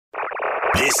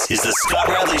This is the Scott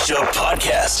Radley Show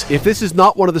podcast. If this is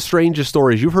not one of the strangest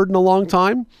stories you've heard in a long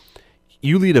time,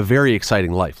 you lead a very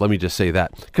exciting life. Let me just say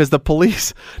that. Because the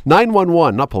police,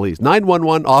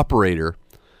 911 operator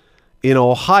in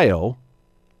Ohio,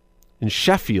 in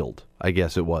Sheffield, I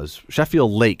guess it was,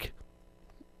 Sheffield Lake,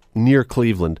 near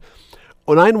Cleveland.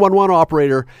 A 911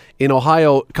 operator in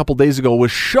Ohio a couple days ago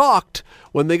was shocked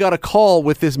when they got a call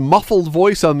with this muffled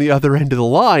voice on the other end of the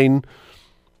line.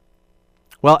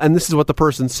 Well, and this is what the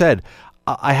person said.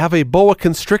 I have a boa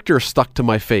constrictor stuck to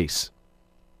my face.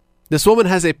 This woman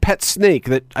has a pet snake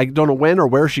that I don't know when or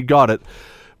where she got it,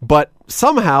 but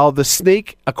somehow the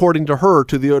snake, according to her,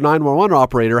 to the 911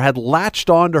 operator, had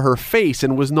latched onto her face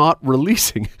and was not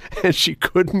releasing, and she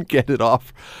couldn't get it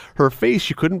off her face.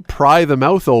 She couldn't pry the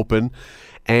mouth open,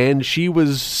 and she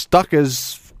was stuck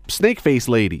as snake face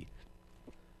lady.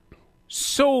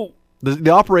 So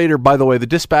the operator, by the way, the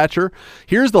dispatcher,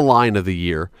 here's the line of the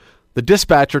year. The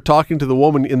dispatcher talking to the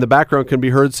woman in the background can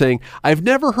be heard saying, "I've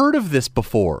never heard of this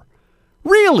before."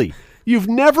 Really? You've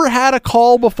never had a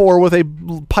call before with a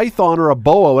python or a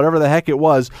boa, whatever the heck it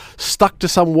was, stuck to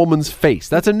some woman's face?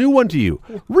 That's a new one to you.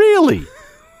 Really?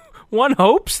 one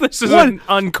hopes this is an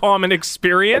uncommon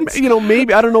experience. You know,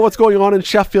 maybe, I don't know what's going on in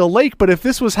Sheffield Lake, but if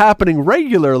this was happening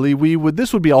regularly,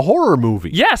 this would be a horror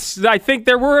movie. Yes, I think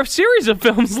there were a series of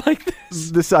films like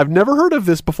this. I've never heard of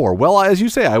this before. Well, as you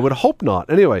say, I would hope not.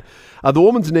 Anyway, the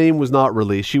woman's name was not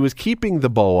released. She was keeping the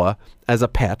boa as a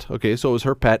pet. Okay, so it was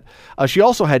her pet. She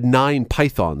also had 9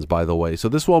 pythons, by the way. So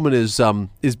this woman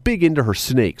is big into her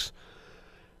snakes.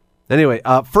 Anyway,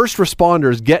 first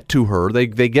responders get to her.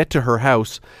 They get to her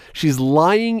house. She's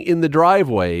lying in the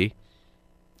driveway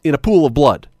in a pool of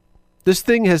blood. This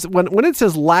thing has, when it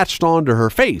says latched onto her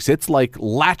face, it's like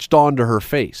latched onto her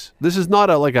face. This is not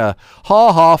like a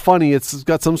ha-ha funny. It's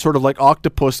got some sort of like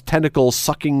octopus tentacle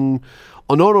sucking.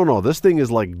 Oh, no. This thing is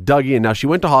like dug in. Now, she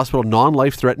went to hospital,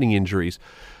 non-life-threatening injuries.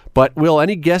 But, Will,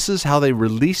 any guesses how they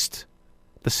released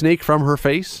the snake from her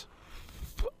face?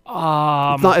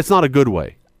 It's not a good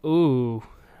way. Ooh.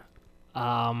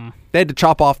 They had to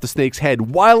chop off the snake's head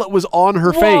while it was on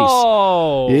her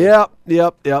Whoa. face.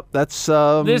 Yep. That's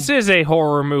this is a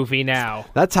horror movie now.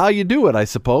 That's how you do it, I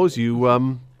suppose.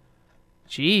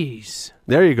 Jeez.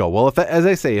 There you go. Well, as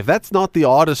I say, if that's not the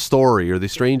oddest story or the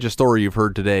strangest story you've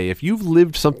heard today, if you've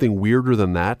lived something weirder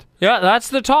than that, yeah, that's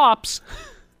the tops.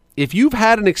 If you've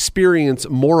had an experience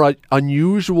more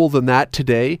unusual than that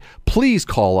today, please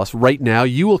call us right now.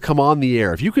 You will come on the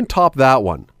air. If you can top that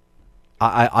one,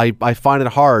 I find it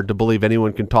hard to believe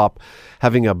anyone can top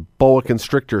having a boa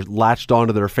constrictor latched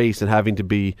onto their face and having to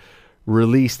be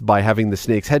released by having the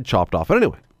snake's head chopped off. But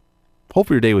anyway,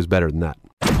 hopefully your day was better than that.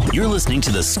 You're listening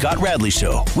to The Scott Radley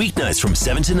Show, weeknights from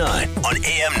 7 to 9 on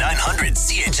AM 900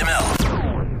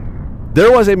 CHML.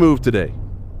 There was a move today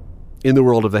in the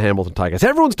world of the Hamilton Tiger Cats.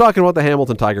 Everyone's talking about the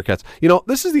Hamilton Tiger Cats. You know,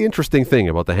 this is the interesting thing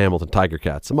about the Hamilton Tiger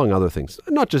Cats, among other things.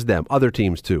 Not just them, other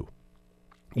teams too.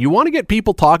 You want to get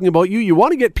people talking about you. You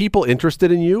want to get people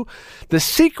interested in you. The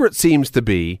secret seems to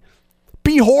be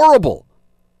horrible.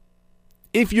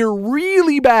 If you're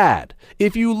really bad,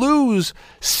 if you lose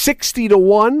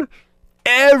 60-1,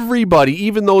 everybody,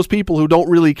 even those people who don't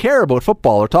really care about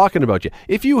football, are talking about you.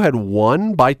 If you had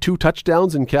won by 2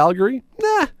 touchdowns in Calgary,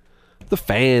 the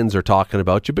fans are talking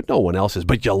about you, but no one else is.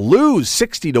 But you lose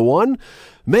 60-1,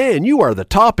 man, you are the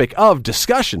topic of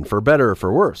discussion, for better or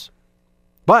for worse.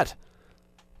 But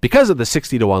because of the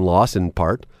 60-1 loss, in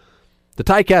part, the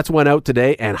Ticats went out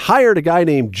today and hired a guy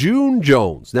named June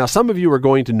Jones. Now, some of you are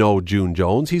going to know June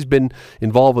Jones. He's been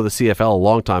involved with the CFL a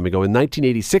long time ago. In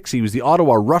 1986, he was the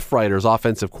Ottawa Rough Riders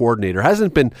offensive coordinator. I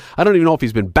don't even know if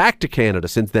he's been back to Canada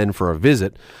since then for a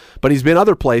visit, but he's been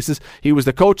other places. He was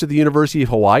the coach at the University of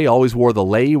Hawaii. He always wore the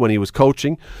lei when he was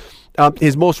coaching.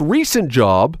 His most recent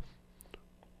job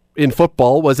in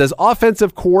football was as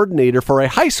offensive coordinator for a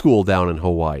high school down in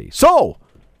Hawaii. So,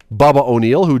 Bubba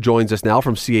O'Neil, who joins us now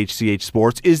from CHCH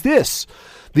Sports, is this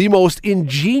the most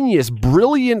ingenious,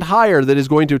 brilliant hire that is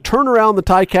going to turn around the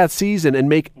Ticats season and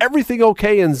make everything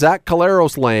okay in Zach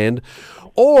Caleros land?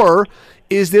 Or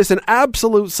is this an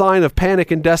absolute sign of panic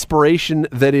and desperation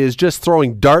that is just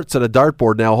throwing darts at a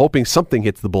dartboard now, hoping something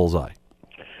hits the bullseye?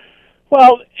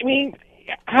 Well, I mean,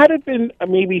 had it been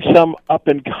maybe some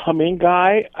up-and-coming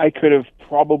guy, I could have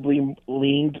probably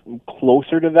leaned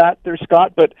closer to that there,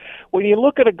 Scott. But when you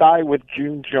look at a guy with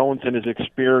June Jones and his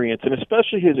experience, and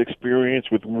especially his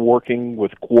experience with working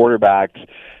with quarterbacks,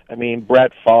 I mean,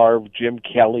 Brett Favre, Jim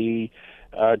Kelly,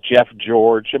 Jeff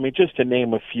George, I mean, just to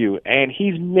name a few. And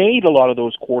he's made a lot of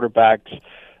those quarterbacks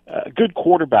good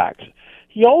quarterbacks.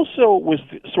 he also was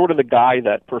sort of the guy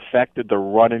that perfected the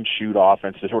run and shoot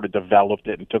offense, that sort of developed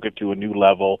it and took it to a new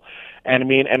level. And I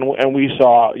mean, and we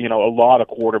saw, you know, a lot of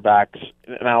quarterbacks.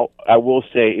 Now, I will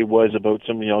say it was about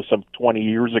some 20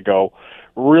 years ago,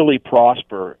 really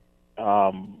prosper.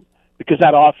 Because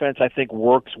that offense, I think,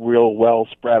 works real well,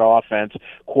 spread offense,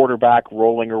 quarterback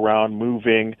rolling around,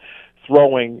 moving,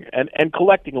 throwing, and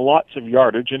collecting lots of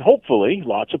yardage, and hopefully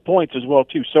lots of points as well,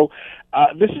 too. So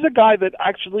this is a guy that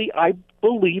actually, I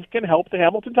believe, can help the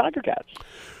Hamilton Tiger Cats.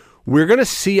 We're going to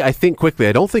see, I think, quickly.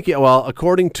 I don't think,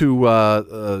 according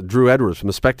to Drew Edwards from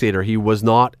The Spectator, he was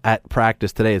not at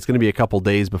practice today. It's going to be a couple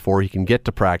days before he can get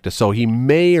to practice, so he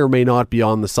may or may not be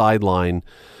on the sideline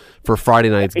for Friday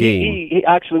night's game. He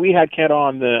actually, we had Kent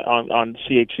on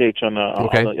CHCH on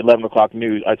the 11 o'clock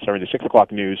news. The 6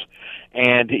 o'clock news,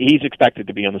 and he's expected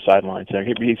to be on the sidelines. He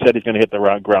said he's going to hit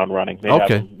the ground running. They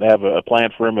have a plan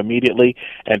for him immediately,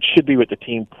 and should be with the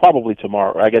team probably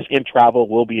tomorrow. I guess in travel,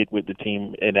 will be with the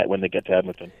team when they get to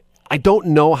Edmonton. I don't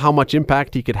know how much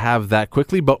impact he could have that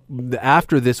quickly, but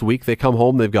after this week, they come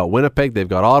home. They've got Winnipeg, they've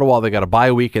got Ottawa, they got a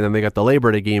bye week, and then they got the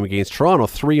Labor Day game against Toronto.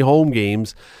 3 home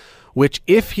games. Which,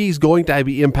 if he's going to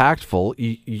be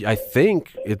impactful, I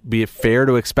think it'd be fair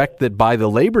to expect that by the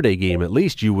Labor Day game, at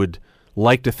least, you would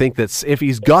like to think that if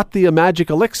he's got the magic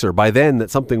elixir, by then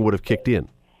that something would have kicked in.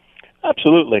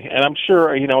 Absolutely. And I'm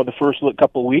sure, the first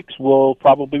couple of weeks will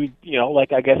probably,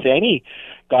 like I guess any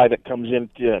guy that comes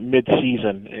into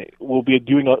mid-season will be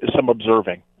doing some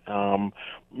observing,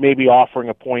 maybe offering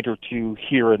a point or two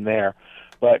here and there.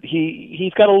 But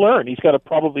he's got to learn. He's got to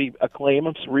probably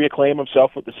reacclaim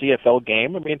himself with the CFL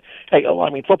game. I mean,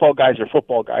 football guys are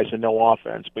football guys and no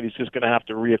offense, but he's just going to have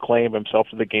to reacclaim himself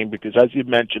to the game because, as you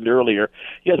mentioned earlier,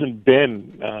 he hasn't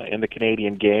been in the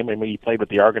Canadian game. I mean, he played with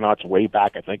the Argonauts way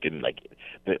back, I think, in the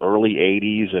early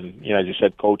 '80s, and as you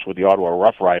said, coach with the Ottawa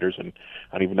Rough Riders. And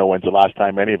I don't even know when's the last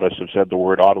time any of us have said the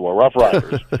word Ottawa Rough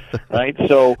Riders, right?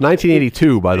 So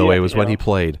 1982, by the way, was when he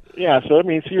played. Yeah, so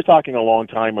you're talking a long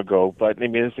time ago, but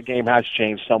the game has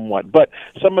changed somewhat. But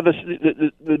some of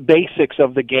the basics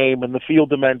of the game and the field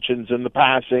dimensions and the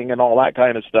passing and all that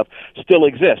kind of stuff still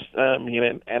exist. And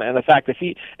the fact if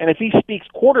he speaks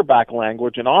quarterback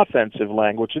language and offensive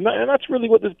language, and that's really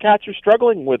what the Cats are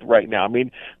struggling with right now. I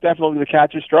mean, definitely the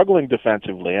Cats are struggling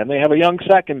defensively, and they have a young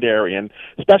secondary, and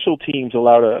special teams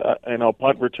allowed a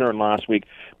punt return last week.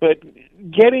 But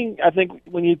I think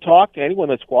when you talk to anyone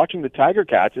that's watching the Tiger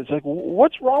Cats, it's like,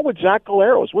 what's wrong with Zach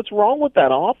Collaros? What's wrong with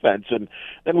that offense? And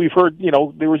then we've heard,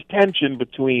 there was tension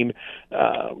between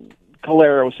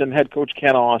Collaros and head coach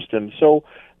Ken Austin. So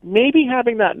maybe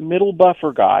having that middle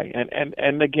buffer guy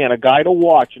and again, a guy to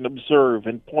watch and observe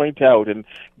and point out and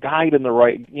guide in the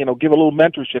right, give a little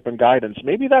mentorship and guidance.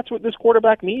 Maybe that's what this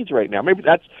quarterback needs right now. Maybe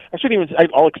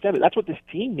I'll extend it. That's what this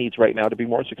team needs right now to be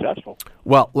more successful.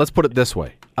 Well, let's put it this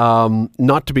way.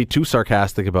 Not to be too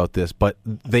sarcastic about this, but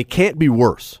they can't be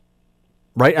worse.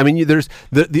 Right? I mean, there's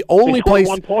the only place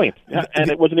 1 point, and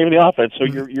it wasn't even the offense. So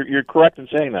you're correct in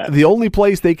saying that. The only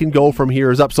place they can go from here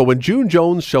is up. So when June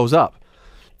Jones shows up,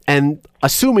 and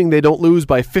assuming they don't lose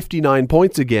by 59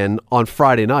 points again on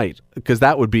Friday night, because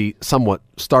that would be somewhat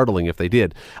startling if they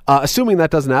did. Assuming that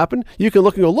doesn't happen, you can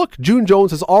look and go, look, June Jones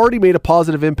has already made a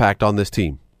positive impact on this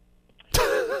team.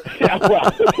 Yeah,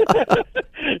 well.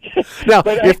 Now,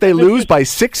 if they lose by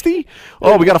 60,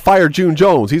 we got to fire June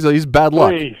Jones. He's bad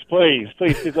luck. Please.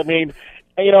 Because, not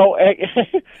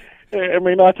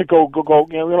to go.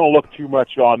 We don't look too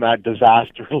much on that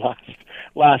disaster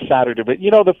last Saturday, but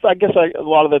I guess a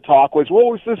lot of the talk was,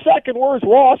 it's the second worst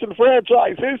loss in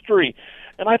franchise history.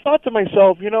 And I thought to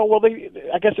myself,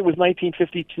 I guess it was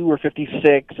 1952 or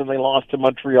 56, and they lost to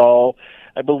Montreal.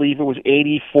 I believe it was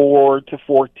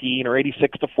 84-14 or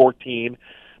 86-14.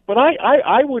 But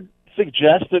I would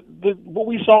suggest that what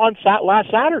we saw on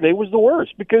last Saturday was the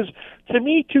worst, because to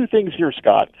me, two things here,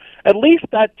 Scott. At least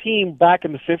that team back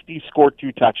in the 50s scored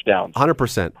 2 touchdowns.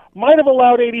 100%. Might have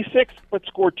allowed 86, but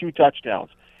scored 2 touchdowns.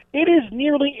 It is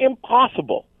nearly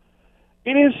impossible.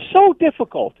 It is so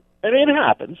difficult, and it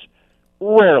happens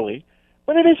rarely,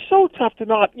 but it is so tough to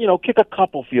not, kick a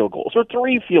couple field goals or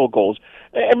 3 field goals,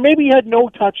 and maybe you had no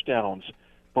touchdowns,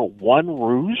 but 1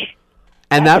 rouge.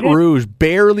 And that rouge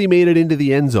barely made it into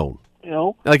the end zone.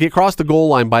 Like it crossed the goal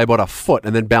line by about a foot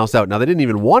and then bounced out. Now, they didn't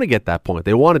even want to get that point.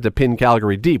 They wanted to pin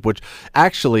Calgary deep, which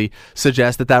actually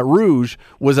suggests that rouge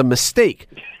was a mistake.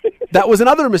 That was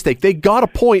another mistake. They got a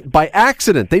point by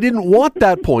accident. They didn't want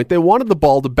that point. They wanted the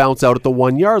ball to bounce out at the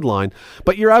 1-yard line.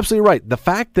 But you're absolutely right. The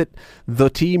fact that the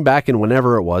team back in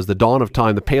whenever it was, the dawn of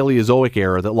time, the Paleozoic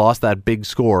era that lost that big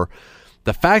score,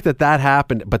 the fact that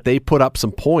happened, but they put up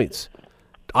some points,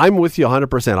 I'm with you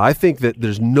 100%. I think that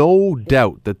there's no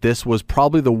doubt that this was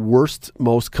probably the worst,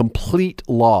 most complete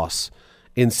loss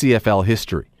in CFL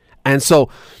history. And so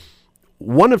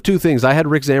one of two things. I had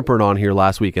Rick Zamperin on here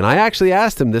last week, and I actually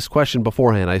asked him this question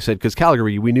beforehand. I said, because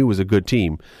Calgary we knew was a good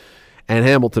team, and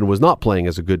Hamilton was not playing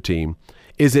as a good team.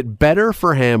 Is it better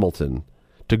for Hamilton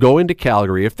to go into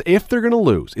Calgary, if they're going to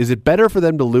lose, is it better for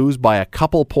them to lose by a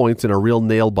couple points in a real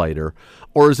nail-biter,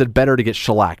 or is it better to get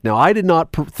shellacked? Now, I did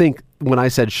not think when I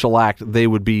said shellacked they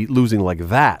would be losing like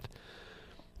that.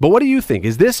 But what do you think?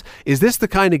 Is this the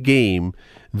kind of game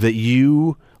that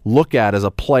you look at as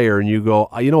a player and you go,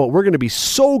 you know what, we're going to be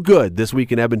so good this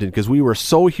week in Edmonton because we were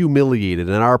so humiliated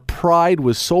and our pride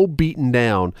was so beaten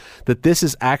down that this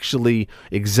is actually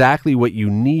exactly what you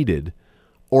needed?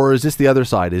 Or is this the other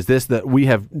side? Is this that we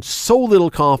have so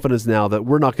little confidence now that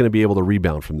we're not going to be able to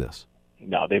rebound from this?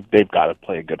 No, they've got to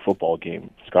play a good football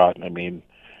game, Scott. I mean,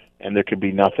 and there could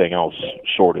be nothing else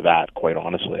short of that, quite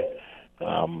honestly,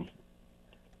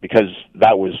 because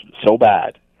that was so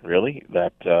bad, really,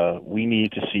 that we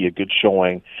need to see a good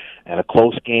showing, and a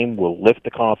close game will lift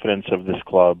the confidence of this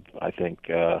club. I think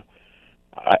that's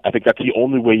the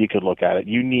only way you can look at it.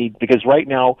 Because right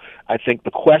now, I think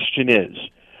the question is,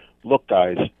 look,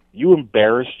 guys, you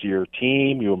embarrassed your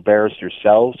team, you embarrassed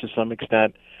yourselves to some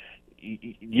extent.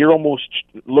 You're almost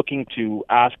looking to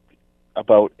ask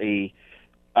about a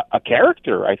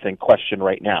character, I think, question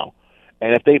right now.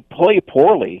 And if they play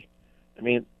poorly, I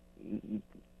mean,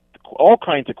 all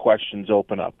kinds of questions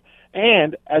open up.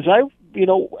 And as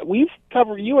we've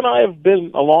covered, you and I have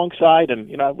been alongside,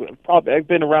 and I've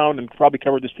been around and probably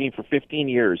covered this team for 15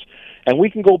 years, and we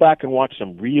can go back and watch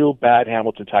some real bad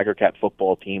Hamilton Tiger Cat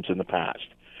football teams in the past.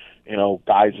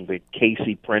 Guys like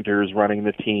Casey Printers running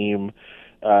the team.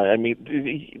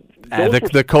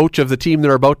 The coach of the team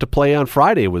they're about to play on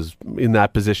Friday was in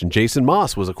that position. Jason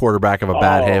Moss was a quarterback of a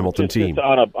bad Hamilton team.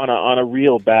 On a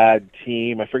real bad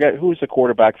team. I forget who's the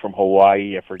quarterback from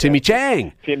Hawaii. I forget. Timmy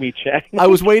Chang. I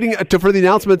was waiting for the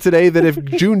announcement today that if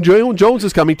June Jones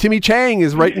is coming, Timmy Chang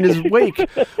is right in his wake.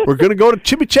 We're going to go to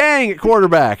Timmy Chang at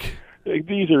quarterback.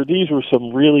 These were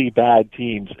some really bad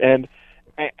teams, and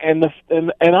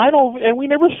we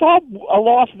never saw a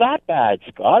loss that bad,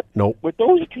 Scott. Nope. With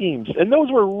those teams, and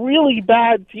those were really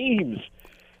bad teams.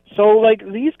 So,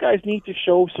 these guys need to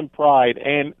show some pride.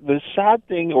 And the sad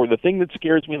thing, or the thing that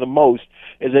scares me the most,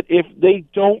 is that if they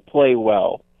don't play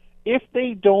well,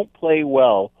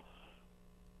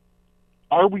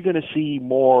 are we going to see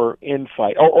more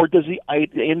infight, or does the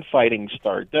infighting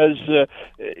start? Well,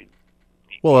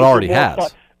 it already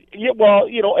has. Yeah, well,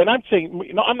 and I'm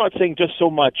saying, I'm not saying just so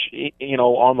much,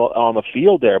 on the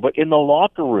field there, but in the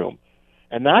locker room,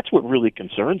 and that's what really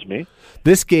concerns me.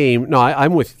 This game,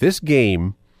 I'm with this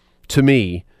game. To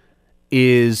me,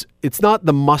 it's not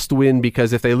the must-win,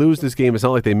 because if they lose this game, it's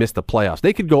not like they missed the playoffs.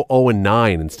 They could go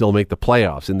 0-9 and still make the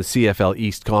playoffs in the CFL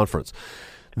East Conference.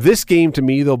 This game, to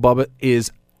me, though, Bubba, is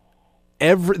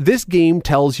this game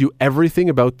tells you everything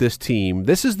about this team.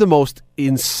 This is the most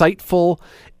insightful.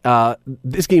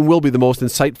 This game will be the most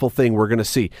insightful thing we're going to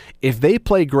see. If they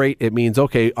play great, it means,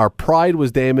 okay, our pride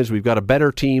was damaged. We've got a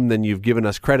better team than you've given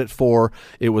us credit for.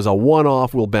 It was a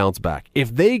one-off. We'll bounce back.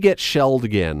 If they get shelled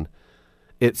again,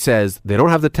 it says they don't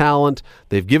have the talent.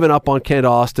 They've given up on Kent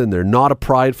Austin. They're not a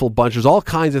prideful bunch. There's all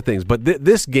kinds of things. But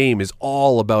this game is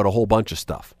all about a whole bunch of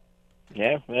stuff.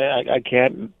 Yeah, I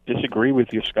can't disagree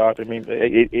with you, Scott. I mean,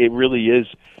 it really is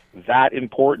that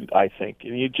important, I think.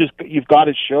 And you've got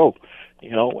to show,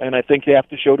 and I think they have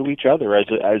to show to each other as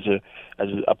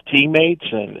teammates,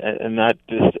 and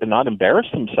not embarrass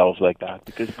themselves like that,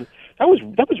 because that was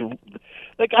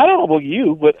I don't know about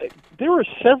you, but there were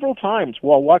several times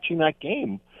while watching that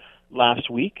game last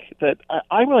week that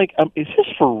I'm like, is this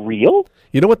for real?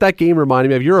 You know what that game reminded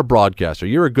me of? You're a broadcaster.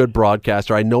 You're a good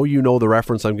broadcaster. I know you know the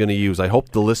reference I'm going to use. I hope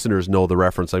the listeners know the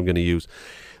reference I'm going to use.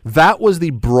 That was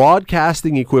the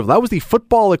broadcasting equivalent. That was the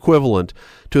football equivalent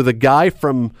to the guy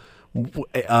from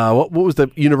what was the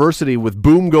university with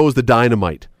Boom Goes the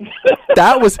Dynamite.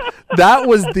 That was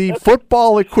the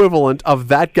football equivalent of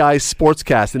that guy's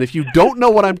sportscast. And if you don't know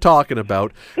what I'm talking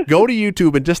about, go to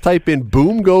YouTube and just type in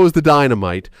Boom Goes the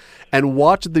Dynamite and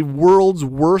watch the world's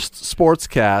worst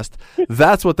sportscast.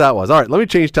 That's what that was. All right, let me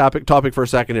change topic for a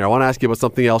second here. I want to ask you about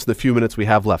something else in the few minutes we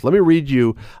have left. Let me read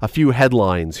you a few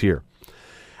headlines here.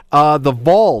 The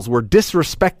Vols were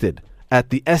disrespected at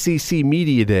the SEC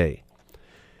Media Day.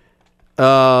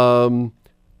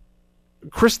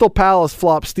 Crystal Palace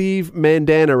flop Steve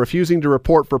Mandana refusing to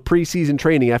report for preseason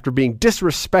training after being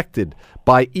disrespected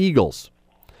by Eagles.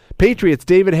 Patriots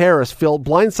David Harris felt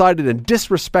blindsided and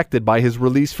disrespected by his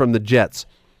release from the Jets.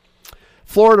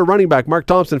 Florida running back Mark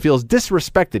Thompson feels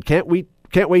disrespected. Can't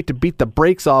wait to beat the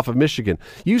brakes off of Michigan.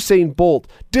 Usain Bolt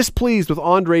displeased with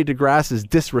Andre DeGrasse's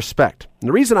disrespect. And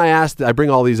the reason I bring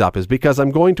all these up is because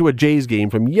I'm going to a Jays game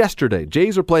from yesterday.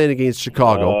 Jays are playing against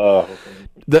Chicago.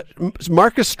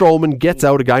 Marcus Stroman gets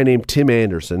out a guy named Tim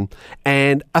Anderson,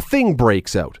 and a thing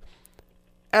breaks out.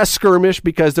 A skirmish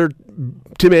because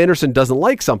Tim Anderson doesn't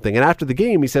like something. And after the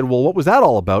game, he said, well, what was that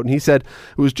all about? And he said,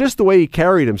 it was just the way he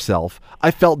carried himself.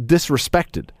 I felt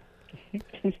disrespected.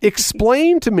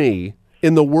 Explain to me,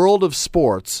 in the world of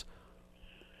sports,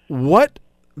 what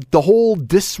the whole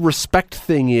disrespect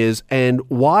thing is and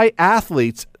why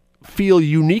athletes feel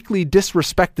uniquely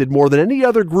disrespected more than any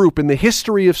other group in the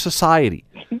history of society.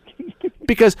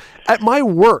 Because at my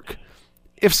work,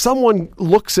 if someone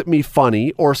looks at me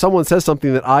funny or someone says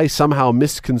something that I somehow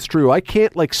misconstrue, I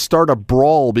can't start a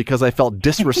brawl because I felt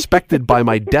disrespected by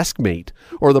my desk mate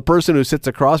or the person who sits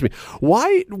across me.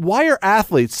 Why are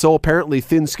athletes so apparently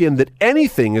thin-skinned that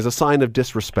anything is a sign of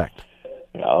disrespect?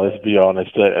 Well, let's be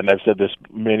honest, and I've said this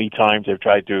many times. I've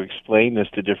tried to explain this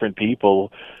to different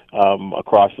people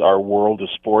across our world of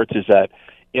sports, is that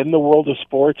in the world of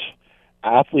sports,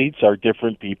 athletes are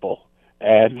different people.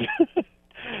 And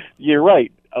you're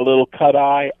right, a little cut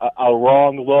eye, a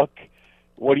wrong look.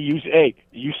 What do you say?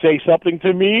 You say something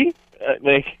to me?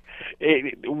 They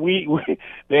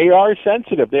are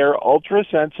sensitive. They're ultra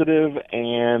sensitive,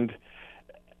 and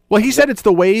well, he said it's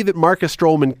the way that Marcus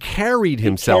Stroman carried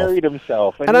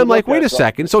himself. And I'm like, wait a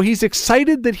second. So he's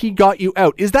excited that he got you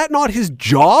out. Is that not his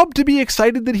job to be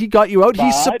excited that he got you out?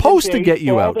 He's supposed to get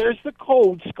you out. There's the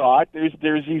code, Scott.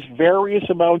 There's these various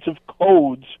amounts of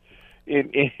codes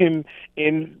in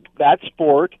that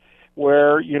sport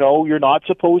where, you're not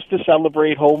supposed to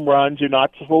celebrate home runs. You're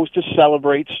not supposed to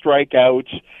celebrate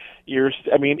strikeouts.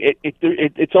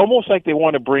 It's almost like they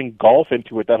want to bring golf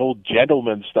into it, that whole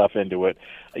gentleman stuff into it.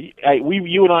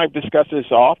 You and I have discussed this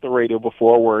off the radio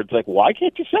before, where it's like, why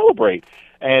can't you celebrate?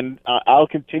 And I'll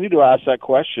continue to ask that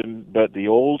question, but the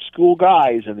old school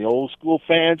guys and the old school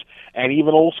fans and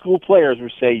even old school players will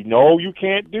say, no, you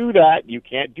can't do that. You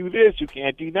can't do this. You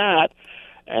can't do that.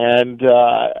 And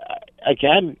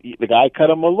again, the guy cut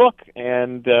him a look.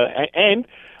 And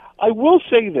I will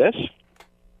say this,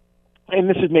 and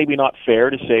this is maybe not fair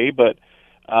to say, but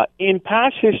in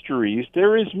past histories,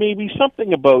 there is maybe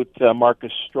something about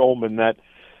Marcus Stroman that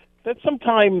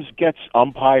sometimes gets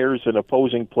umpires and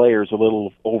opposing players a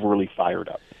little overly fired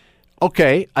up.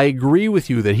 Okay, I agree with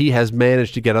you that he has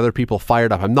managed to get other people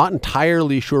fired up. I'm not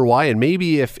entirely sure why, and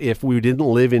maybe if we didn't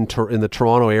live in the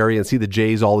Toronto area and see the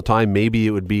Jays all the time, maybe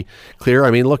it would be clear.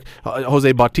 I mean, look,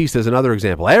 Jose Bautista is another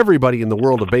example. Everybody in the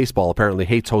world of baseball apparently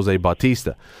hates Jose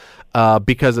Bautista.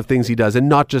 Because of things he does, and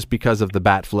not just because of the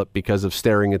bat flip, because of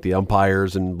staring at the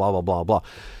umpires and blah, blah, blah, blah.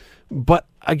 But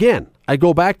again, I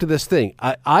go back to this thing.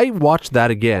 I watched that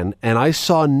again, and I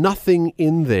saw nothing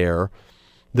in there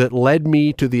that led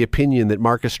me to the opinion that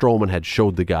Marcus Stroman had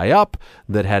showed the guy up,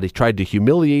 that he tried to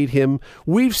humiliate him.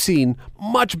 We've seen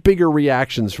much bigger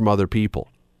reactions from other people,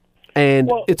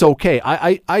 and it's okay.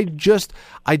 I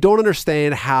don't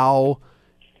understand how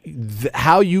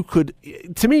you could.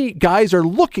 To me, guys are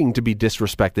looking to be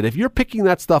disrespected. If you're picking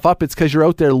that stuff up, it's because you're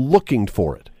out there looking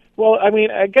for it. Well,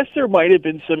 I guess there might have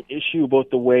been some issue about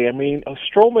the way.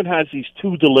 Stroman has these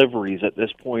two deliveries at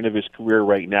this point of his career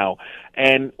right now,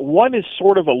 and one is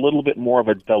sort of a little bit more of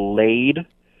a delayed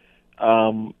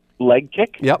leg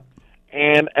kick. Yep.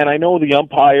 And I know the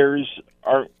umpires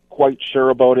aren't quite sure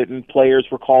about it, and players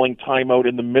were calling timeout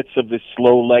in the midst of this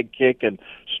slow leg kick, and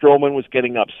Stroman was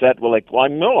getting upset. Well,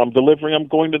 I'm delivering. I'm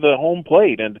going to the home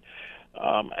plate, and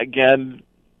again.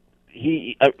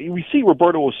 We see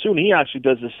Roberto Osuna, he actually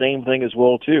does the same thing as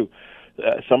well, too.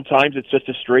 Sometimes it's just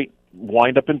a straight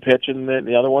wind-up and pitch, and then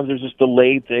the other ones, there's this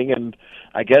delayed thing, and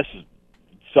I guess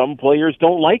some players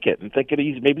don't like it and think that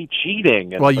he's maybe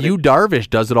cheating. Well, Yu Darvish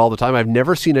does it all the time. I've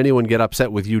never seen anyone get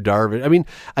upset with Yu Darvish. I mean,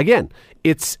 again,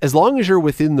 it's as long as you're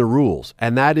within the rules,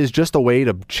 and that is just a way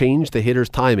to change the hitter's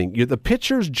timing. The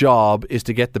pitcher's job is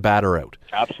to get the batter out.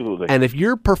 Absolutely. And if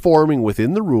you're performing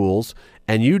within the rules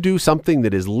and you do something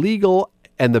that is legal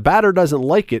and the batter doesn't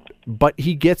like it, but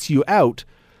he gets you out,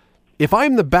 if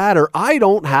I'm the batter, I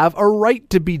don't have a right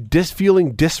to be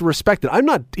feeling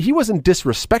disrespected. He wasn't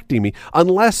disrespecting me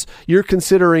unless you're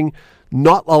considering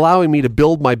not allowing me to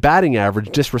build my batting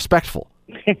average disrespectful.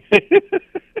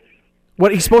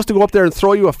 What, he's supposed to go up there and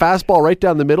throw you a fastball right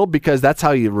down the middle because that's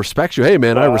how he respects you? Hey,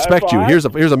 man, I respect you. Here's a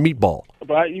meatball.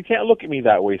 But you can't look at me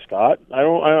that way, Scott. I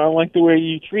don't like the way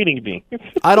you're treating me.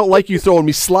 I don't like you throwing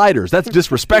me sliders. That's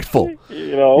disrespectful.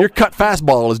 Your cut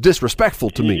fastball is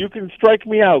disrespectful to me. You can strike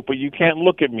me out, but you can't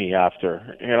look at me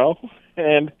after,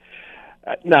 And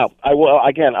now, I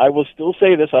will still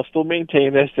say this. I'll still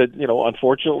maintain this, that,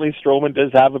 unfortunately, Stroman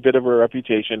does have a bit of a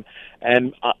reputation.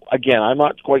 And, again, I'm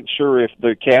not quite sure if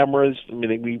the cameras,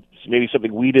 maybe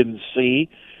something we didn't see,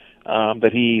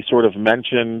 that he sort of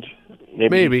mentioned,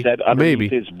 maybe he said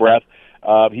underneath his breath.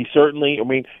 He certainly,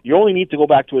 you only need to go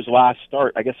back to his last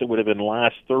start. I guess it would have been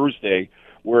last Thursday,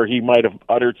 where he might have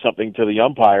uttered something to the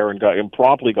umpire and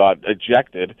promptly got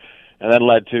ejected. And then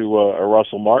led to a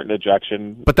Russell Martin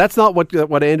ejection. But that's not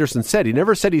what Anderson said. He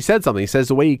never said he said something. He says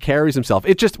the way he carries himself.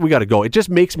 We got to go. It just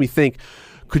makes me think,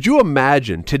 could you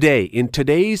imagine today, in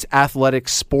today's athletic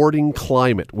sporting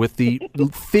climate, with the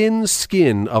thin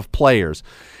skin of players,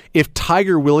 if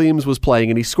Tiger Williams was playing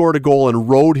and he scored a goal and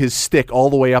rode his stick all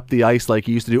the way up the ice like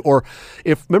he used to do, or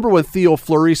remember when Theo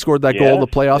Fleury scored that goal in the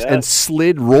playoffs and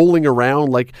slid rolling around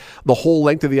like the whole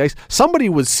length of the ice, somebody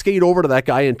would skate over to that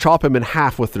guy and chop him in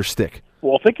half with their stick.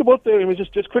 Well, think about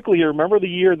just quickly here. Remember the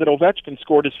year that Ovechkin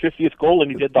scored his 50th goal and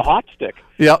he did the hot stick?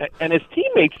 Yeah. And his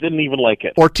teammates didn't even like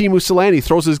it. Or Teemu Selanne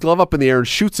throws his glove up in the air and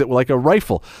shoots it like a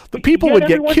rifle. The people would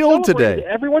get killed today.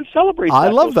 Everyone celebrates I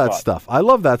love that stuff.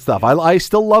 I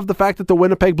still love the fact that the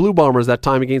Winnipeg Blue Bombers that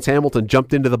time against Hamilton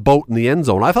jumped into the boat in the end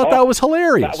zone. I thought that was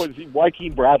hilarious. That was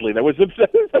Joaquin Bradley. That was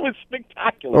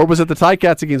spectacular. Or was it the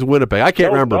Ticats against Winnipeg? I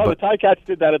can't remember. No, the Ticats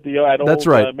did that at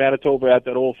Manitoba, at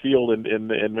that old field in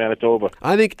Manitoba.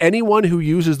 I think anyone who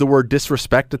uses the word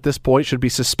disrespect at this point should be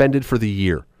suspended for the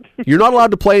year. You're not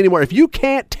allowed to play anymore. If you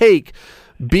can't take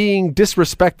being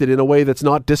disrespected in a way that's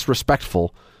not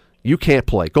disrespectful, you can't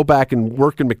play. Go back and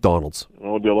work in McDonald's. Well,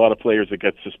 there'll be a lot of players that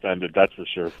get suspended, that's for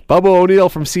sure. Bubba O'Neil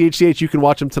from CHCH. You can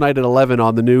watch him tonight at 11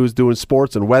 on the news doing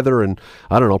sports and weather and,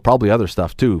 I don't know, probably other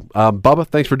stuff too. Bubba,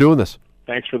 thanks for doing this.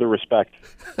 Thanks for the respect.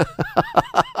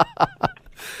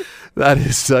 That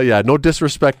is, no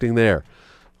disrespecting there.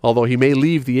 Although he may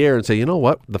leave the air and say, you know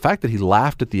what, the fact that he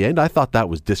laughed at the end, I thought that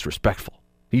was disrespectful.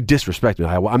 He disrespected me.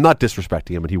 I'm not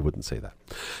disrespecting him, and he wouldn't say that.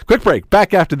 Quick break.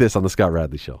 Back after this on The Scott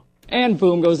Radley Show. And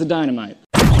boom goes the dynamite.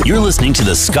 You're listening to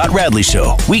The Scott Radley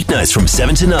Show, weeknights from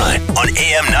 7 to 9 on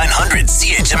AM 900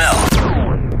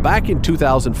 CHML. Back in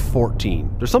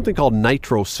 2014, there's something called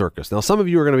Nitro Circus. Now, some of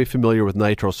you are going to be familiar with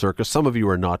Nitro Circus. Some of you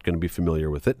are not going to be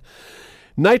familiar with it.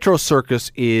 Nitro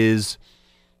Circus is...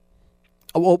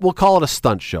 we'll call it a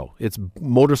stunt show. It's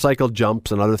motorcycle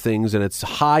jumps and other things, and it's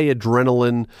high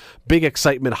adrenaline, big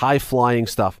excitement, high-flying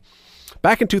stuff.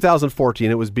 Back in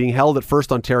 2014, it was being held at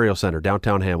First Ontario Centre,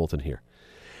 downtown Hamilton here.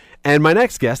 And my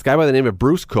next guest, a guy by the name of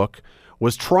Bruce Cook,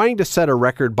 was trying to set a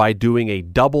record by doing a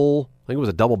double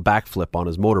backflip on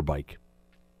his motorbike.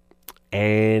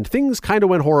 And things kind of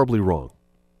went horribly wrong.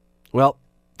 Well,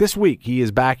 this week, he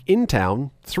is back in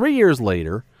town 3 years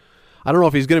later. I don't know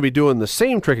if he's going to be doing the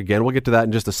same trick again. We'll get to that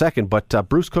in just a second. But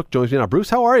Bruce Cook joins me now. Bruce,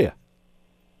 how are you?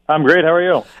 I'm great. How are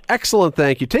you? Excellent,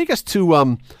 thank you. Take us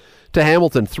to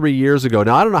Hamilton 3 years ago.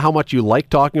 Now, I don't know how much you like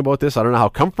talking about this. I don't know how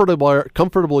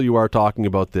comfortable you are talking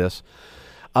about this.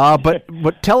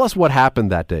 But tell us what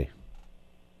happened that day.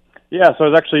 Yeah, so I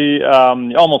was actually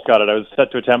almost got it. I was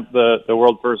set to attempt the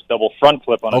world first double front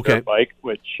flip on a dirt bike,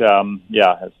 which,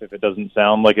 as if it doesn't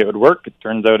sound like it would work, it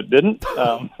turns out it didn't.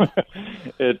 So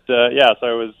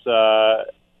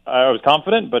I was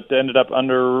confident, but ended up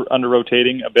under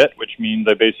rotating a bit, which means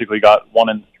I basically got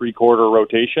 1 3/4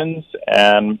 rotations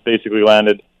and basically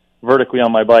landed vertically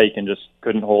on my bike and just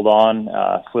couldn't hold on,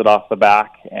 slid off the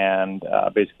back and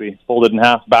basically folded in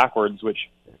half backwards, which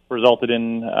resulted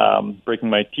in breaking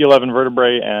my T11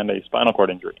 vertebrae and a spinal cord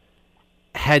injury.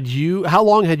 How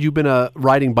long had you been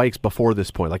riding bikes before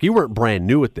this point? Like, you weren't brand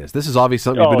new at this. This is obviously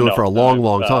something you've been doing for a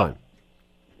long time.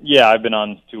 Yeah, I've been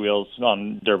on two wheels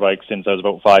on dirt bikes since I was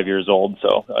about 5 years old,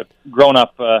 so I've grown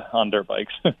up on dirt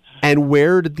bikes. And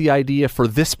where did the idea for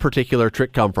this particular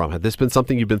trick come from? Had this been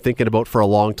something you've been thinking about for a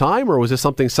long time, or was this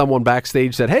something someone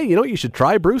backstage said, hey, you should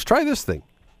try, Bruce, try this thing?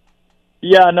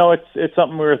 Yeah, no, it's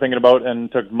something we were thinking about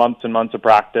and took months and months of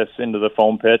practice into the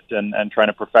foam pit and trying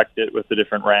to perfect it with the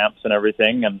different ramps and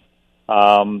everything. And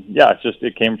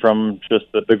it came from just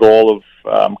the goal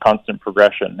of constant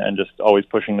progression and just always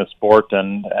pushing the sport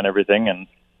and everything. And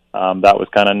that was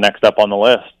kind of next up on the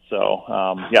list. So,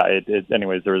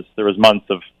 anyways, there was months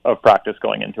of practice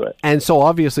going into it. And so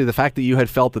obviously the fact that you had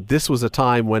felt that this was a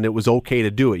time when it was okay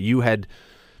to do it, you had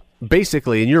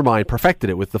basically, in your mind, perfected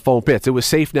it with the foam pits. It was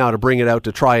safe now to bring it out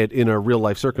to try it in a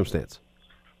real-life circumstance.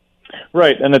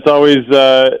 Right, and it's always,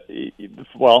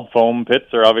 foam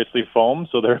pits are obviously foam,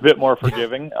 so they're a bit more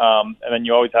forgiving. And then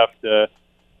you always have to,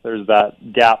 there's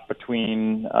that gap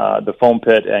between the foam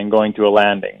pit and going to a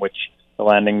landing, which the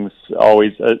landing's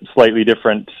always a slightly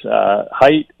different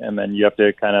height, and then you have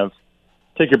to kind of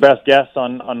take your best guess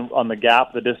on the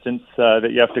gap, the distance that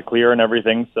you have to clear and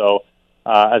everything. So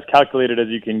as calculated as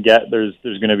you can get, there's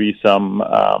going to be some,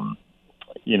 a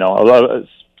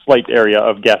slight area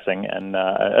of guessing. And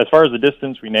as far as the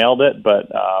distance, we nailed it. But,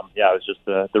 it was just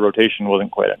the rotation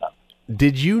wasn't quite enough.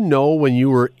 Did you know when you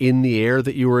were in the air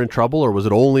that you were in trouble, or was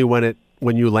it only when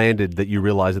you landed that you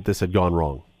realized that this had gone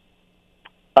wrong?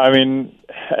 I mean,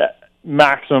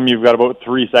 maximum you've got about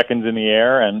 3 seconds in the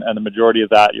air, and the majority of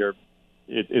that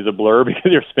it is a blur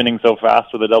because you're spinning so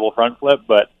fast with a double front flip.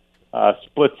 But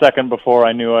split second before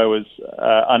I knew I was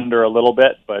under a little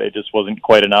bit, but it just wasn't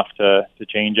quite enough to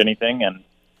change anything. And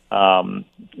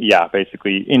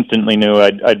basically instantly knew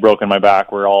I'd broken my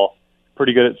back. We're all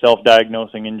pretty good at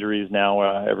self-diagnosing injuries now.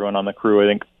 Everyone on the crew,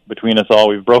 I think between us all,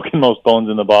 we've broken most bones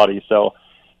in the body. So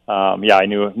I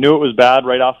knew it was bad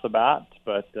right off the bat,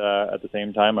 but at the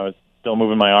same time I was still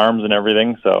moving my arms and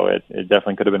everything, so it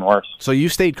definitely could have been worse. So you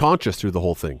stayed conscious through the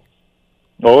whole thing?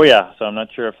 Oh, yeah. So I'm not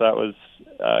sure if that was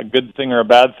a good thing or a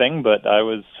bad thing, but I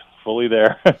was fully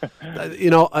there.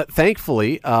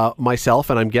 Thankfully,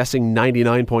 myself, and I'm guessing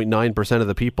 99.9% of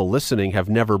the people listening have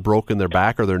never broken their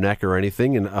back or their neck or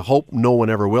anything, and I hope no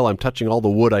one ever will. I'm touching all the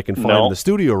wood I can find in the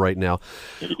studio right now.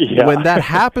 Yeah. When that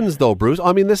happens, though, Bruce,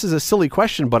 I mean, this is a silly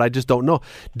question, but I just don't know.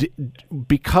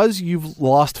 Because you've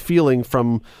lost feeling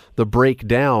from the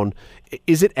breakdown,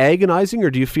 is it agonizing, or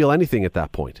do you feel anything at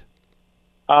that point?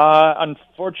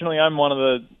 Unfortunately, I'm one of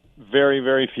the very,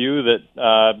 very few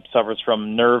that suffers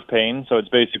from nerve pain. So it's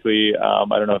basically, I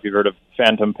don't know if you've heard of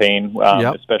phantom pain,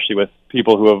 especially with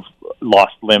people who have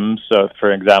lost limbs. So,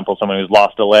 for example, someone who's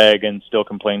lost a leg and still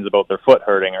complains about their foot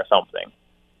hurting or something.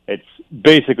 It's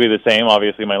basically the same.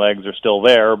 Obviously, my legs are still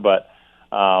there, but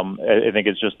I think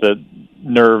it's just the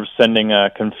nerves sending a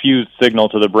confused signal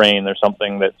to the brain. There's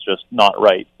something that's just not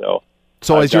right. So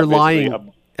as you're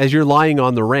lying... As you're lying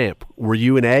on the ramp, were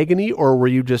you in agony, or were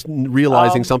you just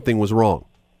realizing something was wrong?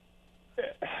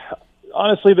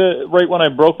 Honestly, right when I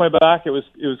broke my back, it was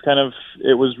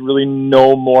really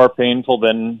no more painful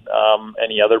than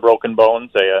any other broken bone,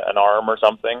 say an arm or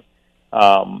something.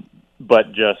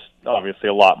 But just obviously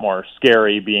a lot more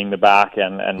scary being the back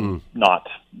and not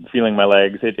feeling my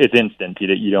legs. It's instant.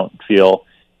 You don't feel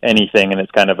anything, and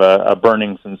it's kind of a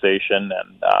burning sensation.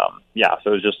 And so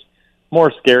it was just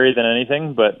more scary than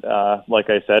anything, but like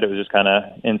I said, it was just kind of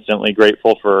instantly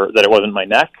grateful for that it wasn't my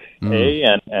neck, A,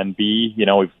 and B,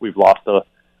 we've lost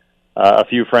a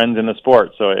few friends in the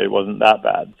sport, so it wasn't that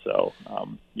bad. So,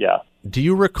 Do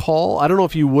you recall, I don't know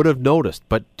if you would have noticed,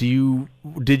 but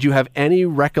did you have any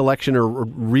recollection or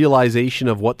realization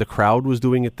of what the crowd was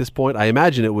doing at this point? I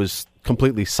imagine it was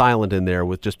completely silent in there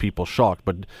with just people shocked,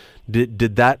 but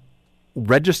did that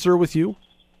register with you?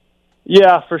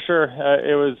 Yeah, for sure.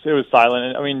 It was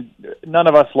silent. I mean, none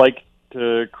of us like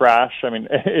to crash. I mean,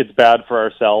 it's bad for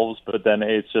ourselves, but then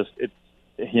it's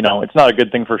not a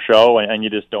good thing for show, and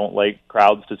you just don't like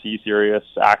crowds to see serious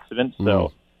accidents.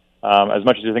 So, as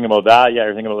much as you think about that,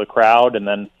 you're thinking about the crowd, and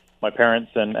then my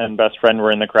parents and best friend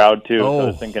were in the crowd too. So I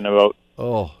was thinking about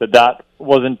that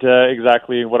wasn't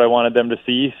exactly what I wanted them to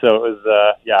see. So it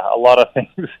was, a lot of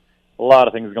things. A lot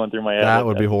of things going through my head. That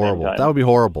would be horrible. That would be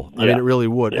horrible. I mean, it really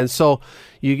would. Yeah. And so,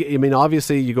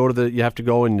 obviously, you have to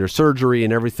go in your surgery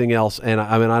and everything else. And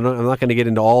I'm not going to get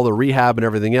into all the rehab and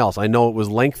everything else. I know it was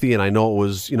lengthy, and I know it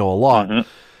was, a lot.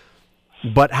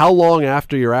 Mm-hmm. But how long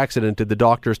after your accident did the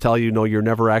doctors tell you, no, you're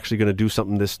never actually going to do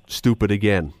something this stupid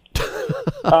again?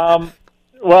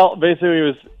 Well, basically, it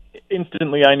was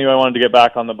instantly I knew I wanted to get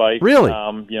back on the bike. Really?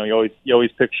 You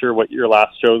always picture what your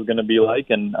last show is going to be like,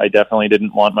 and I definitely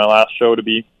didn't want my last show to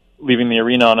be leaving the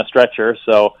arena on a stretcher.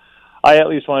 So I at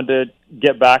least wanted to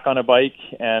get back on a bike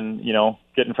and,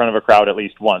 get in front of a crowd at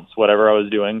least once, whatever I was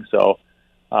doing. So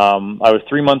I was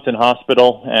 3 months in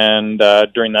hospital, and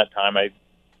during that time I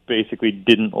basically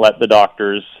didn't let the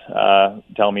doctors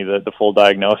tell me the full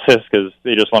diagnosis, because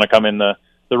they just want to come in the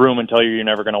room and tell you you're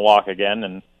never going to walk again.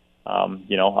 And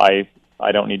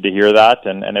I don't need to hear that,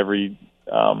 and every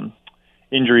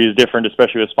injury is different,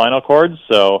 especially with spinal cords.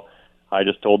 So I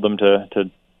just told them to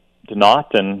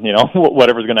not, and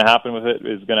whatever's going to happen with it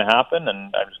is going to happen,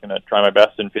 and I'm just going to try my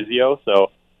best in physio.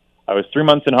 So I was 3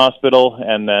 months in hospital,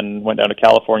 and then went down to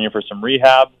California for some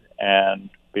rehab, and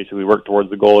basically worked towards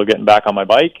the goal of getting back on my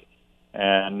bike.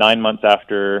 And 9 months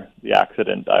after the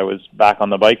accident, I was back on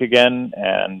the bike again,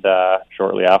 and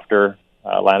shortly after,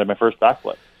 landed my first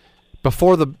backflip.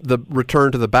 Before the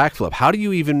return to the backflip, how do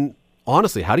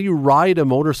you ride a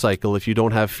motorcycle if you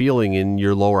don't have feeling in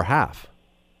your lower half?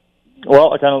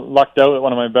 Well, I kind of lucked out.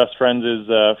 One of my best friends is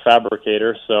a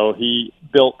fabricator, so he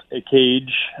built a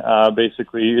cage.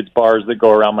 Basically, it's bars that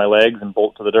go around my legs and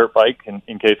bolt to the dirt bike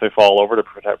in case I fall over to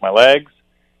protect my legs.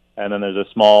 And then there's a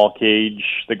small cage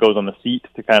that goes on the seat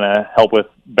to kind of help with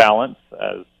balance,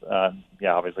 as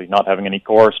obviously not having any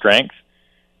core strength.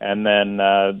 And then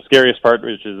the scariest part,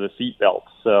 which is the seat belt.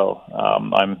 So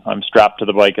I'm strapped to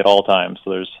the bike at all times.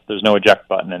 So there's no eject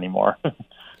button anymore.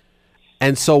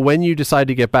 And so when you decide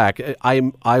to get back,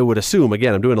 I would assume,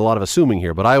 again, I'm doing a lot of assuming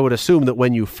here, but I would assume that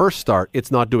when you first start, it's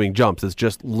not doing jumps. It's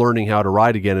just learning how to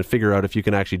ride again and figure out if you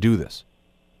can actually do this.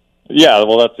 Yeah,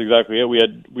 well, that's exactly it. We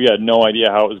had no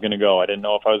idea how it was going to go. I didn't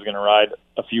know if I was going to ride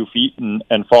a few feet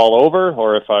and fall over,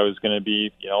 or if I was going to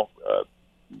be,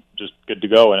 just good to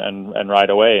go and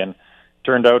ride away. And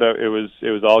turned out it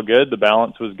was all good. The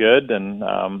balance was good, and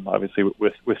obviously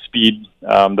with speed,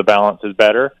 the balance is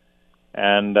better.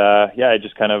 And I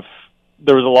just kind of,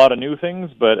 there was a lot of new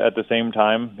things, but at the same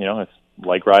time, it's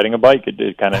like riding a bike.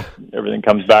 It kind of, everything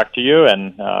comes back to you,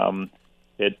 and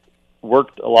it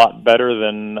worked a lot better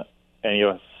than any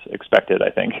of us expected, I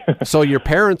think. So your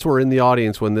parents were in the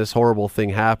audience when this horrible thing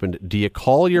happened. Do you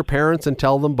call your parents and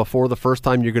tell them before the first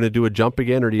time you're going to do a jump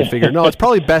again, or do you figure, no, it's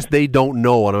probably best they don't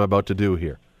know what I'm about to do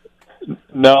here?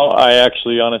 No, I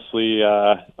actually, honestly,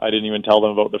 I didn't even tell them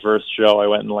about the first show. I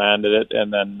went and landed it,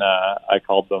 and then I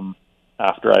called them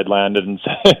after I'd landed and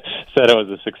said it was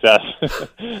a success.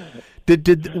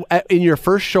 Did in your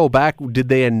first show back, did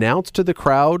they announce to the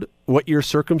crowd what your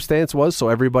circumstance was so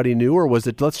everybody knew, or was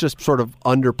it, let's just sort of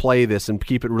underplay this and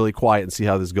keep it really quiet and see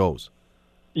how this goes?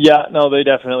 Yeah, no, they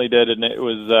definitely did, and it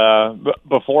was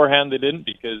beforehand they didn't,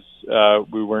 because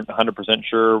we weren't 100%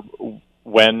 sure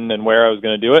when and where I was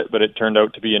going to do it, but it turned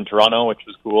out to be in Toronto, which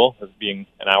was cool, as being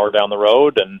an hour down the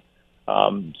road. And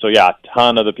a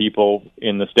ton of the people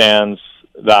in the stands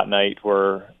that night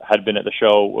had been at the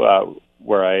show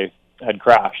where I had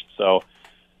crashed. So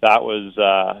that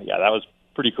was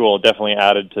pretty cool. It definitely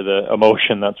added to the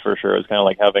emotion, that's for sure. It's kind of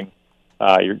like having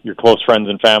your close friends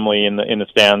and family in the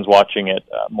stands watching it,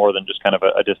 more than just kind of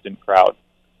a distant crowd.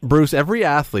 Bruce, every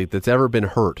athlete that's ever been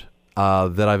hurt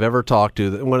that I've ever talked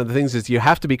to, one of the things is you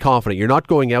have to be confident. You're not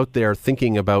going out there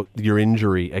thinking about your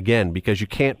injury again, because you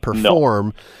can't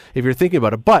perform if you're thinking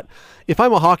about it. But if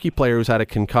I'm a hockey player who's had a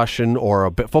concussion, or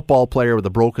a football player with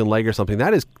a broken leg or something,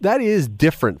 that is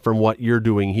different from what you're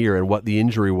doing here and what the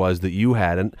injury was that you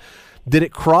had. And did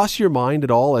it cross your mind at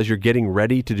all as you're getting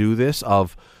ready to do this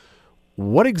of,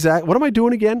 what am I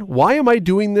doing again? Why am I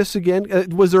doing this again?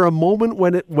 Was there a moment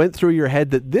when it went through your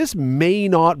head that this may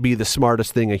not be the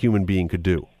smartest thing a human being could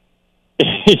do?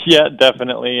 Yeah,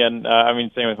 definitely. And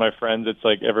same with my friends. It's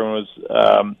like everyone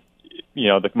was,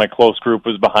 my close group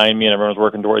was behind me, and everyone was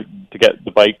working to get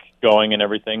the bike going and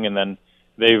everything. And then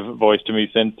they've voiced to me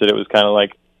since that it was kind of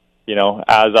like,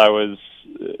 as I was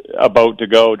about to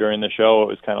go during the show, it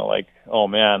was kind of like, oh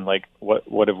man, like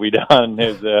what have we done?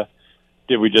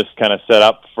 Did we just kind of set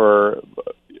up for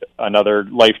another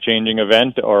life-changing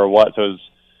event, or what? So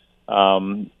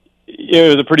it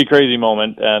was a pretty crazy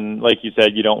moment, and like you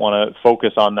said, you don't want to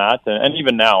focus on that. And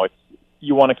even now,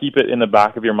 you want to keep it in the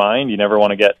back of your mind. You never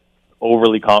want to get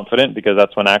overly confident, because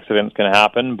that's when accidents can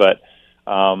happen. But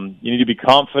you need to be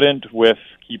confident with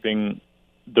keeping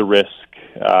the risk,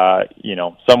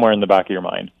 somewhere in the back of your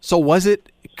mind. So was it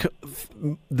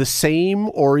the same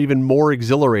or even more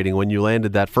exhilarating when you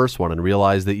landed that first one and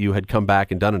realized that you had come back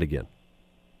and done it again?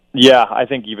 Yeah, I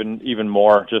think even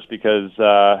more, just because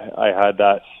I had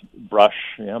that brush,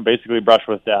 basically brush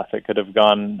with death. It could have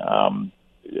gone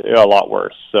a lot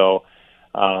worse. So,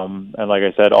 and like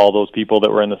I said, all those people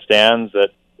that were in the stands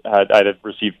that I'd have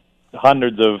received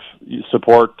hundreds of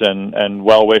support and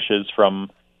well wishes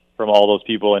from all those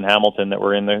people in Hamilton that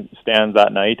were in the stands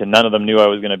that night, and none of them knew I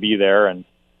was going to be there, and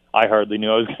I hardly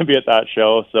knew I was going to be at that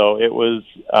show. So it was,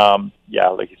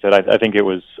 like you said, I think it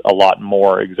was a lot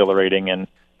more exhilarating and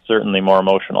certainly more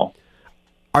emotional.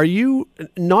 Are you,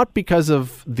 not because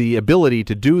of the ability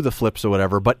to do the flips or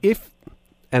whatever, but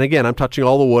and again, I'm touching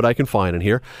all the wood I can find in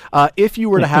here, if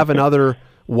you were to have another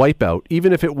wipeout,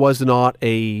 even if it was not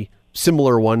a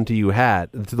similar one to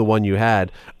the one you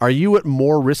had, are you at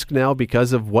more risk now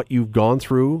because of what you've gone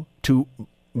through to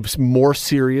more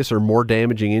serious or more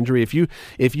damaging injury? If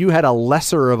you had a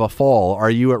lesser of a fall, are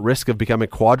you at risk of becoming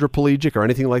quadriplegic or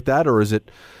anything like that, or is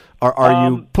it are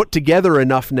you put together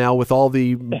enough now with all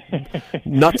the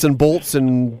nuts and bolts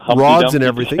and rods and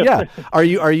everything? Yeah. Are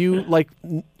you like,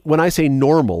 when I say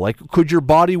normal, like, could your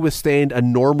body withstand a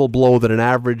normal blow that an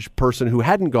average person who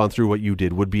hadn't gone through what you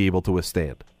did would be able to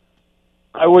withstand?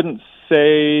 I wouldn't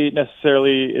say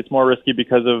necessarily it's more risky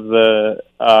because of the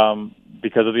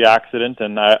because of the accident,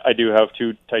 and I do have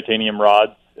 2 titanium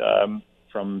rods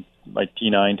from my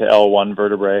T9 to L1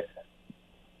 vertebrae.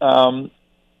 You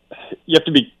have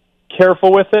to be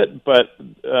careful with it, but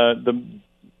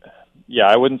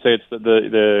I wouldn't say it's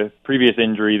the previous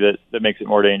injury that makes it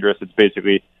more dangerous. It's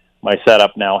basically my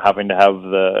setup now having to have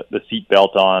the seat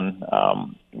belt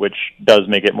on, which does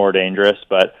make it more dangerous.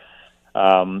 But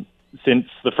since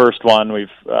the first one, we've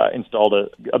installed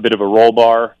a bit of a roll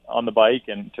bar on the bike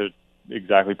and to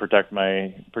exactly protect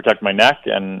my neck,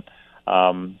 and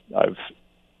I've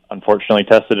unfortunately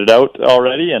tested it out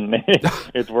already, and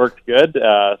it's worked good.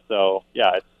 So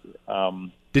yeah, it's.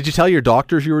 Did you tell your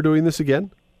doctors you were doing this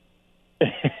again? He's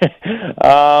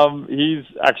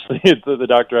actually the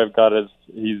doctor I've got.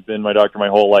 He's been my doctor my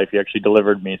whole life. He actually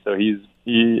delivered me, so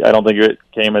I don't think it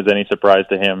came as any surprise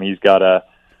to him. He's got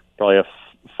probably a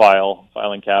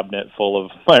filing cabinet full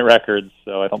of my records,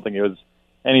 so I don't think it was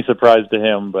any surprise to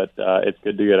him. But it's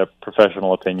good to get a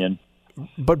professional opinion.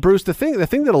 But Bruce, the thing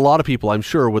that a lot of people, I'm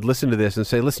sure, would listen to this and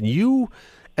say, listen, you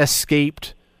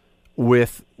escaped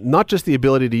with not just the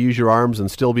ability to use your arms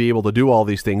and still be able to do all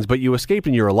these things, but you escaped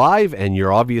and you're alive and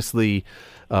you're obviously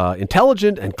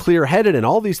intelligent and clear-headed and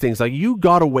all these things. Like, you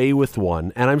got away with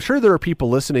one. And I'm sure there are people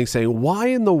listening saying, why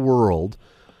in the world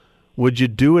would you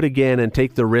do it again and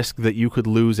take the risk that you could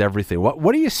lose everything?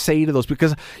 What do you say to those?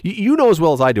 Because you know as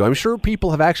well as I do, I'm sure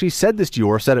people have actually said this to you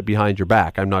or said it behind your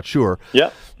back. I'm not sure.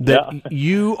 Yeah. That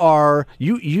you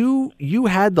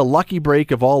had the lucky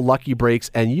break of all lucky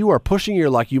breaks, and you are pushing your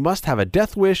luck. You must have a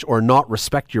death wish or not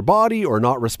respect your body or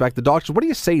not respect the doctors. What do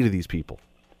you say to these people?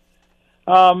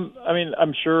 I mean,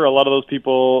 I'm sure a lot of those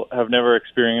people have never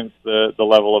experienced the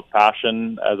level of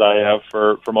passion as I have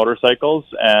for motorcycles,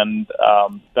 and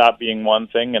that being one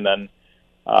thing. And then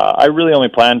I really only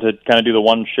plan to kind of do the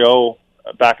one show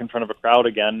back in front of a crowd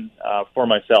again for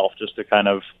myself, just to kind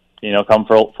of, come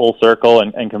full circle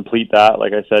and complete that.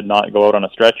 Like I said, not go out on a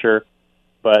stretcher.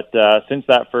 But since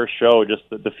that first show, just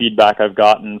the feedback I've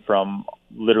gotten from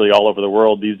literally all over the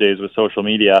world these days with social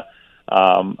media,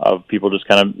 of people just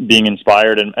kind of being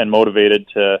inspired and motivated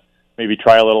to maybe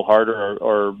try a little harder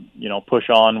or push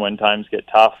on when times get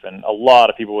tough. And a lot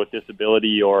of people with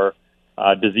disability or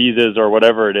diseases or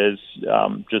whatever it is,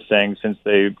 just saying since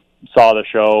they saw the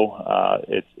show,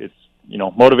 it's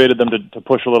motivated them to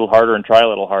push a little harder and try a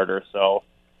little harder. So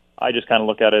I just kind of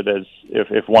look at it as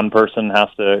if one person has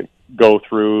to go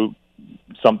through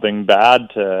something bad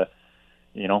to,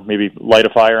 maybe light a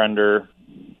fire under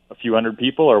a few hundred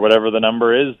people or whatever the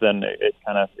number is, then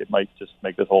it might just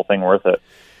make this whole thing worth it.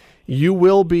 You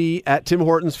will be at Tim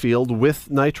Hortons Field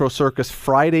with Nitro Circus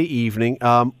Friday evening.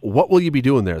 What will you be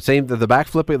doing there? Same the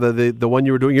backflip, the one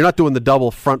you were doing. You're not doing the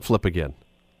double front flip again.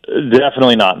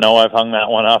 Definitely not. No, I've hung that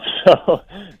one up.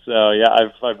 So yeah,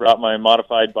 I've brought my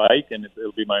modified bike, and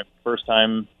it'll be my first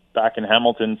time back in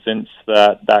Hamilton since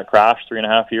that crash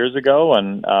 3.5 years ago.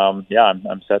 And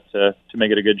I'm set to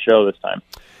make it a good show this time.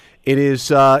 It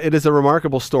is a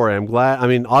remarkable story. I'm glad. I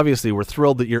mean, obviously, we're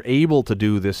thrilled that you're able to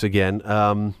do this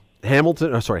again.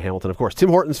 Hamilton, of course. Tim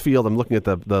Hortons Field. I'm looking at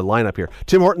the lineup here.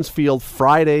 Tim Hortons Field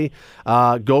Friday.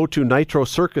 Go to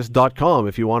nitrocircus.com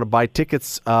if you want to buy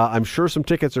tickets. I'm sure some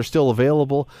tickets are still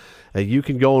available. You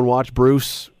can go and watch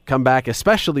Bruce come back,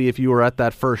 especially if you were at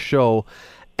that first show.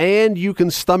 And you can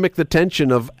stomach the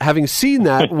tension of having seen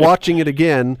that, watching it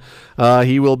again.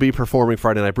 He will be performing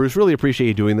Friday night. Bruce, really appreciate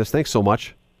you doing this. Thanks so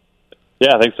much.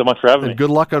 Yeah, thanks so much for having me.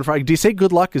 Good luck on Friday. Do you say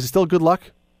good luck? Is it still good luck?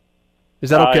 Is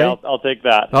that okay? I'll take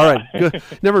that. All right. Good.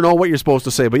 Never know what you're supposed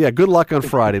to say, but yeah, good luck on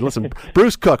Friday. Listen,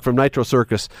 Bruce Cook from Nitro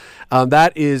Circus.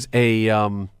 That is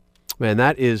that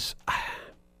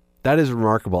is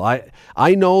remarkable.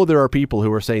 I know there are people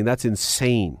who are saying that's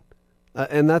insane,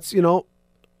 and that's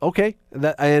okay.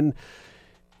 And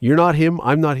you're not him.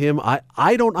 I'm not him.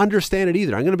 I don't understand it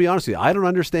either. I'm going to be honest with you. I don't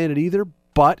understand it either.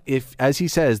 But if, as he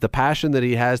says, the passion that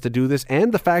he has to do this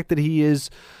and the fact that he is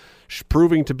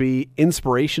proving to be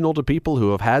inspirational to people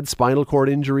who have had spinal cord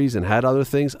injuries and had other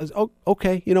things,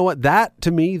 okay, you know what? That,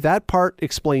 to me, that part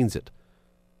explains it.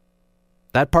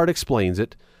 That part explains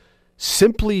it.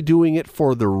 Simply doing it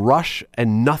for the rush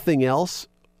and nothing else,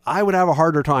 I would have a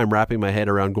harder time wrapping my head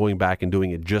around going back and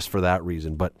doing it just for that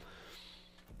reason. But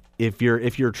if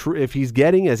he's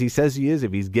getting, as he says he is,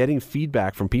 if he's getting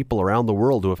feedback from people around the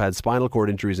world who have had spinal cord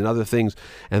injuries and other things,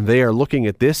 and they are looking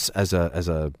at this as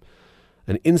an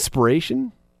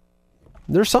inspiration,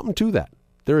 there's something to that.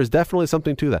 There is definitely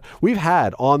something to that. We've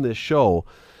had on this show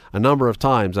a number of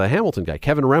times a Hamilton guy,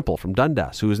 Kevin Rempel from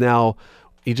Dundas, who is now,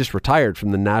 he just retired from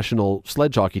the national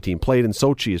sledge hockey team, played in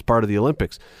Sochi as part of the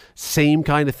Olympics. Same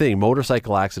kind of thing,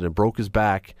 motorcycle accident, broke his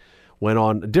back, went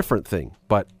on a different thing,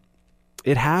 but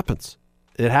It happens.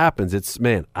 It happens. It's,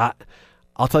 man,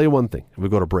 I'll tell you one thing. We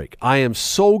go to break. I am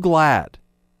so glad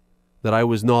that I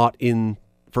was not in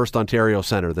First Ontario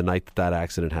Centre the night that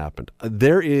accident happened.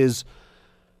 There is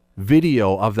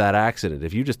video of that accident.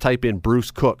 If you just type in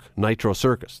Bruce Cook, Nitro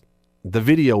Circus, the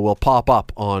video will pop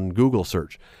up on Google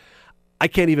search. I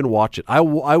can't even watch it. I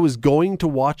was going to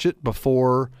watch it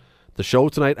before the show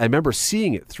tonight. I remember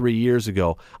seeing it 3 years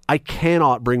ago. I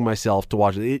cannot bring myself to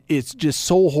watch it. It's just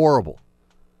so horrible.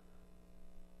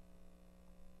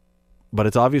 But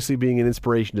it's obviously being an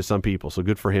inspiration to some people, so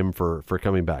good for him for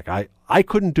coming back. I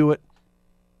couldn't do it,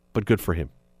 but good for him.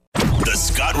 The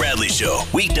Scott Radley Show,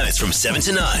 weeknights from 7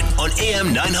 to 9 on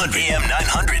AM 900. AM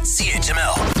 900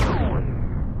 CHML.